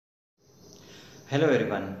Hello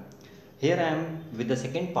everyone. Here I am with the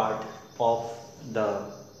second part of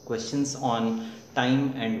the questions on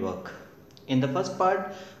time and work. In the first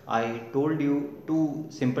part, I told you two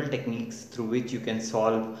simple techniques through which you can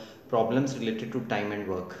solve problems related to time and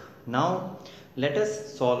work. Now, let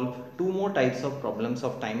us solve two more types of problems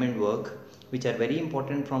of time and work which are very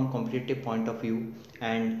important from competitive point of view.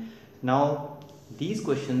 And now these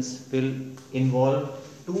questions will involve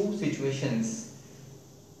two situations,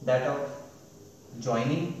 that of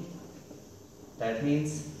joining, that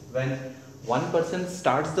means when one person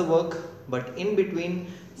starts the work but in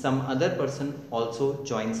between some other person also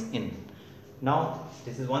joins in. Now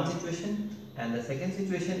this is one situation, and the second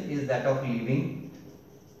situation is that of leaving,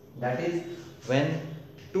 that is when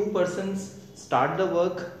two persons start the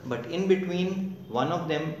work but in between one of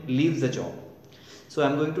them leaves the job. So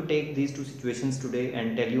I'm going to take these two situations today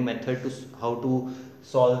and tell you method to how to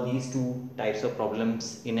solve these two types of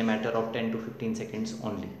problems in a matter of 10 to 15 seconds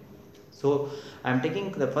only. So I'm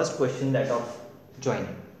taking the first question, that of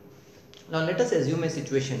joining. Now let us assume a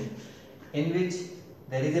situation in which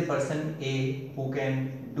there is a person A who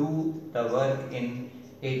can do the work in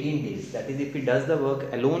 18 days. That is, if he does the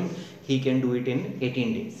work alone, he can do it in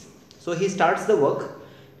 18 days. So he starts the work,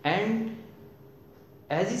 and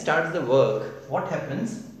as he starts the work, what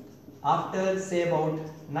happens after say about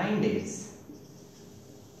 9 days?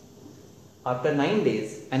 After 9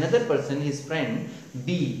 days, another person, his friend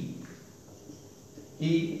B,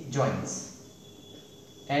 he joins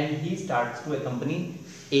and he starts to accompany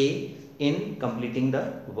A in completing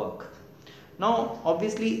the work. Now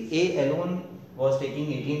obviously A alone was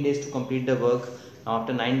taking 18 days to complete the work. Now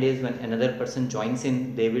after 9 days, when another person joins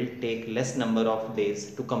in, they will take less number of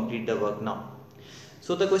days to complete the work now.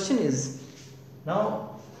 So the question is,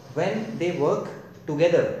 now when they work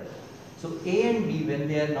together, so A and B, when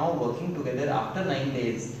they are now working together after 9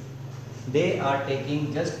 days, they are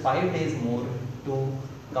taking just 5 days more to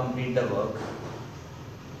complete the work.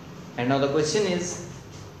 And now the question is,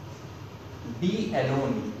 B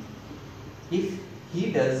alone, if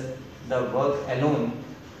he does the work alone,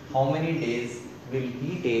 how many days will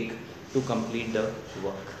he take to complete the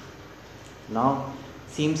work? Now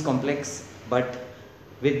seems complex, but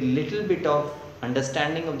with little bit of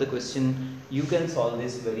understanding of the question, you can solve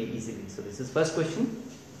this very easily. So this is first question.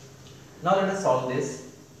 Now let us solve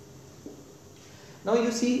this. Now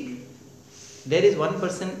you see, there is one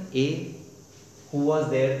person A who was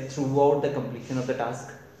there throughout the completion of the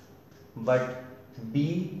task, but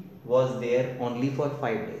B was there only for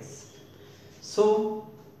 5 days. So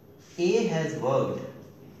A has worked.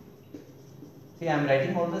 See, I am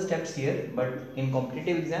writing all the steps here, but in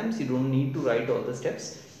competitive exams you don't need to write all the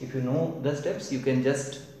steps. If you know the steps, you can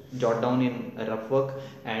just jot down in a rough work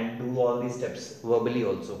and do all these steps verbally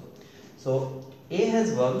also. So A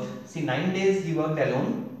has worked, see, 9 days he worked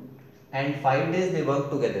alone and 5 days they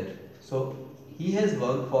worked together. So he has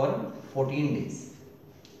worked for 14 days.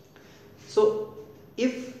 So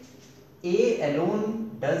if A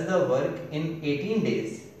alone does the work in 18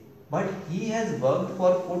 days, but he has worked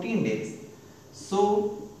for 14 days,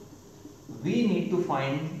 so we need to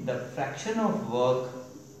find the fraction of work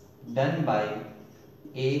done by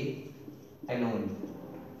A alone.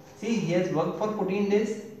 See, he has worked for 14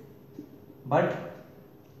 days, but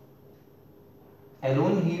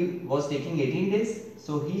alone he was taking 18 days,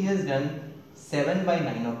 so he has done 7 by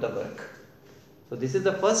 9 of the work. So this is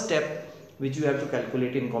the first step which you have to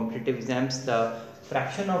calculate in competitive exams, the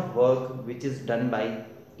fraction of work which is done by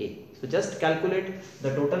A. So just calculate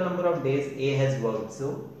the total number of days A has worked.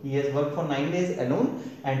 So he has worked for 9 days alone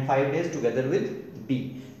and 5 days together with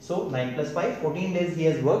B. So 9 plus 5, 14 days he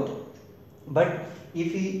has worked, but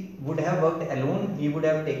if he would have worked alone, he would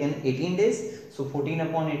have taken 18 days. So 14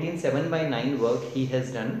 upon 18, 7 by 9 work he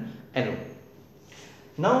has done alone.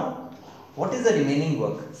 Now what is the remaining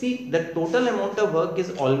work? See, the total amount of work is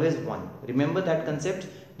always 1. Remember that concept.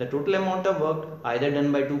 The total amount of work either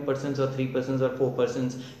done by 2 persons or 3 persons or 4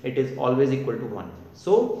 persons, it is always equal to 1.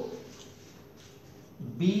 So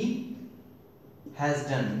B has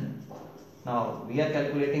done, now we are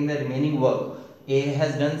calculating the remaining work. A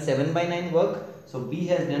has done 7 by 9 work, so B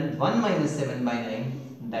has done 1 minus 7 by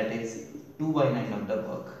 9, that is 2 by 9 of the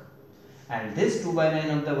work. And this 2 by 9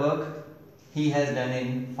 of the work he has done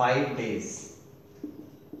in 5 days.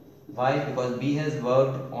 Why? Because B has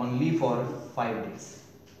worked only for 5 days.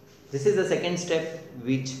 This is the second step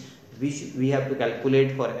which we have to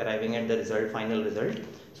calculate for arriving at the result, final result.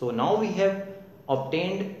 So now we have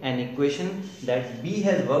obtained an equation that B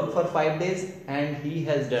has worked for 5 days and he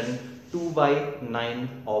has done 2 by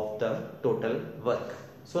 9 of the total work.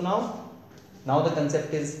 So now the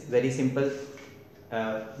concept is very simple.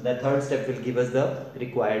 the third step will give us the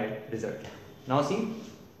required result. Now see,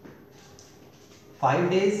 5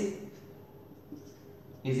 days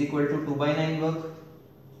is equal to 2 by 9 work.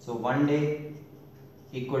 So 1 day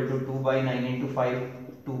equal to 2 by 9 into 5,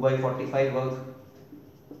 2 by 45 work.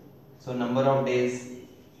 So number of days,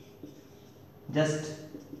 just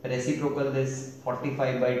reciprocal this,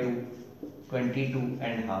 45 by 2, 22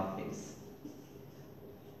 and half days.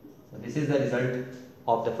 So this is the result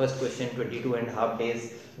of the first question. 22 and half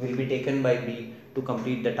days will be taken by B to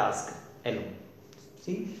complete the task alone.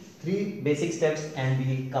 See, 3 basic steps and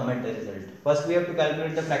we come at the result. First we have to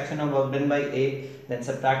calculate the fraction of work done by A, then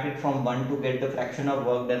subtract it from 1 to get the fraction of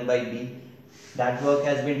work done by B. That work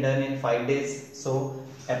has been done in 5 days, so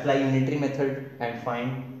apply unitary method and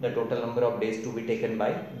find the total number of days to be taken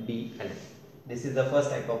by B alone. This is the first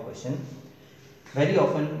type of question, very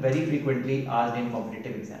often, very frequently asked in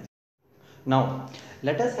competitive exams. Now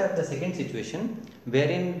let us have the second situation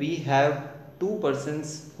wherein we have 2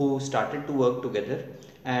 persons who started to work together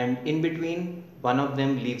and in between one of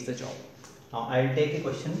them leaves the job. Now I will take a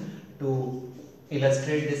question to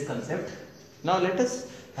illustrate this concept. Now let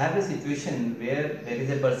us have a situation where there is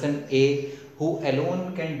a person A who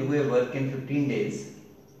alone can do a work in 15 days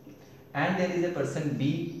and there is a person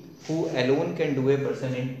B who alone can do a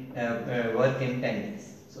person in work in 10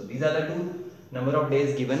 days. So these are the 2 number of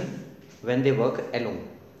days given when they work alone.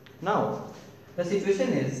 Now the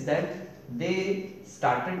situation is that they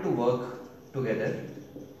started to work together,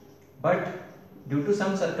 but due to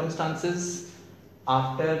some circumstances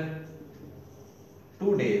after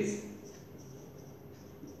 2 days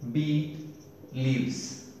B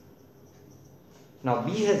leaves. Now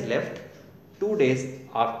B has left 2 days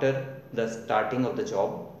after the starting of the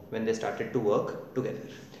job when they started to work together.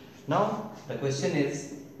 Now the question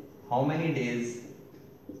is, how many days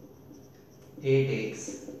A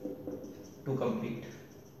takes to complete?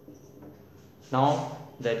 Now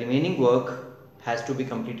the remaining work has to be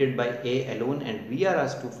completed by A alone and we are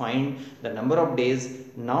asked to find the number of days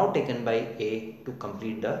now taken by A to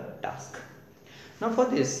complete the task. Now for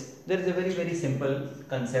this there is a very simple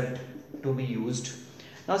concept to be used.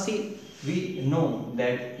 Now see, we know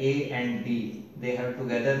that A and B, they have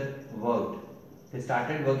together worked. They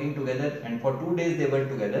started working together and for 2 days they were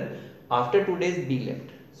together. After 2 days B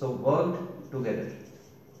left. So worked together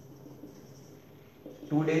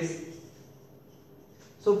 2 days.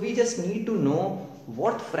 So we just need to know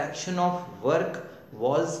what fraction of work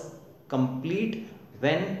was complete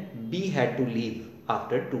when B had to leave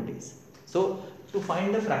after 2 days. So to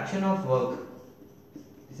find the fraction of work,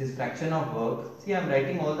 this is fraction of work. See, I am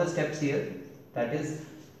writing all the steps here. That is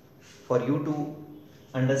for you to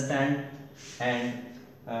understand and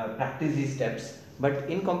practice these steps. But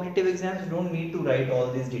in competitive exams, you don't need to write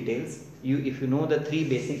all these details. If you know the 3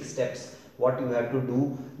 basic steps, what you have to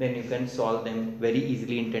do, then you can solve them very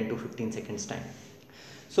easily in 10 to 15 seconds time.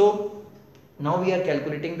 So now we are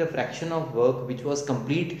calculating the fraction of work which was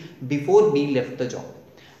complete before B left the job.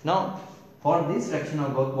 Now for this fraction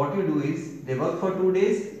of work, what you do is they work for 2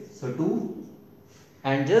 days, so 2,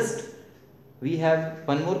 and just we have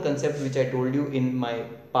one more concept which I told you in my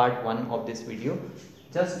part 1 of this video.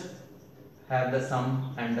 Just have the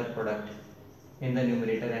sum and the product in the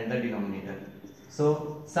numerator and the denominator.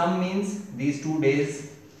 So sum means these 2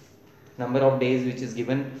 days, number of days which is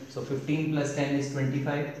given. So 15 plus 10 is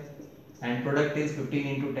 25 and product is 15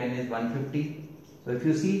 into 10 is 150. So if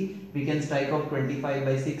you see, we can strike off 25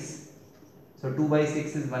 by 6. So 2 by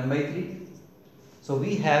 6 is 1 by 3. So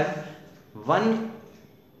we have one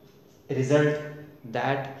result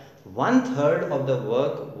that 1/3 of the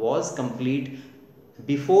work was complete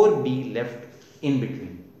before B left in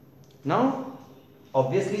between. Now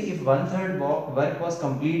obviously if 1/3 work was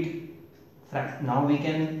complete, now we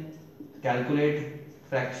can calculate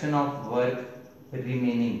fraction of work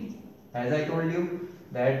remaining. As I told you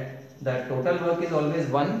that the total work is always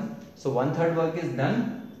 1, so 1/3 work is done.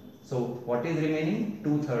 So what is remaining?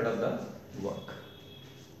 2/3 of the work.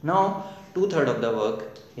 Now 2/3 of the work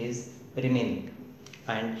is remaining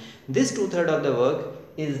and this 2/3 of the work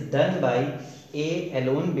is done by A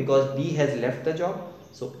alone because B has left the job.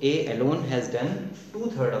 So A alone has done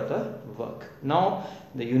 2/3 of the work. Now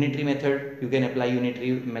the unitary method, you can apply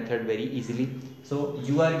unitary method very easily. So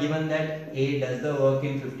you are given that A does the work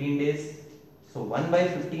in 15 days. So 1 by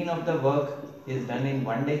 15 of the work is done in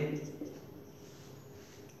 1 day.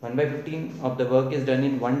 1 by 15 of the work is done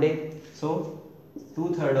in 1 day. So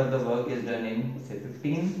 2/3 of the work is done in say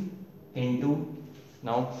 15 into,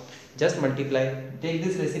 now just multiply, take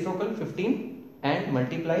this reciprocal 15 and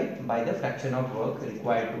multiply by the fraction of work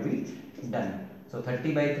required to be done. So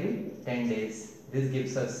 30 by 3, 10 days. This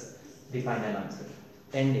gives us the final answer.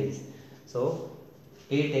 10 days. So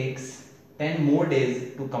A takes 10 more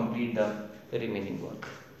days to complete the remaining work.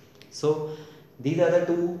 So these are the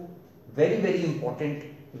two very important,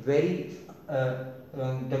 the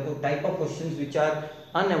type of questions which are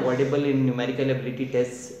unavoidable in numerical ability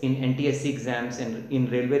tests, in NTSC exams, and in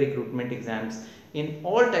railway recruitment exams, in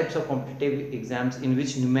all types of competitive exams in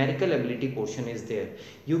which numerical ability portion is there.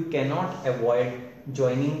 You cannot avoid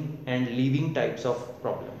joining and leaving types of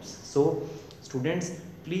problems. So students,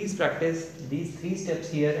 please practice these 3 steps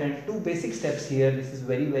here and 2 basic steps here. This is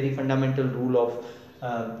very fundamental rule of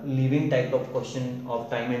leaving type of question of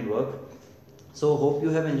time and work. So hope you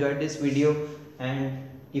have enjoyed this video, and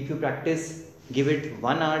if you practice, give it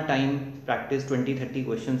 1 hour time, practice 20-30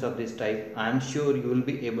 questions of this type. I am sure you will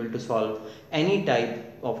be able to solve any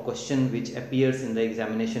type of question which appears in the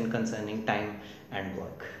examination concerning time and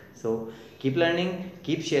work. So keep learning,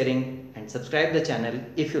 keep sharing, and subscribe the channel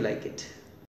if you like it.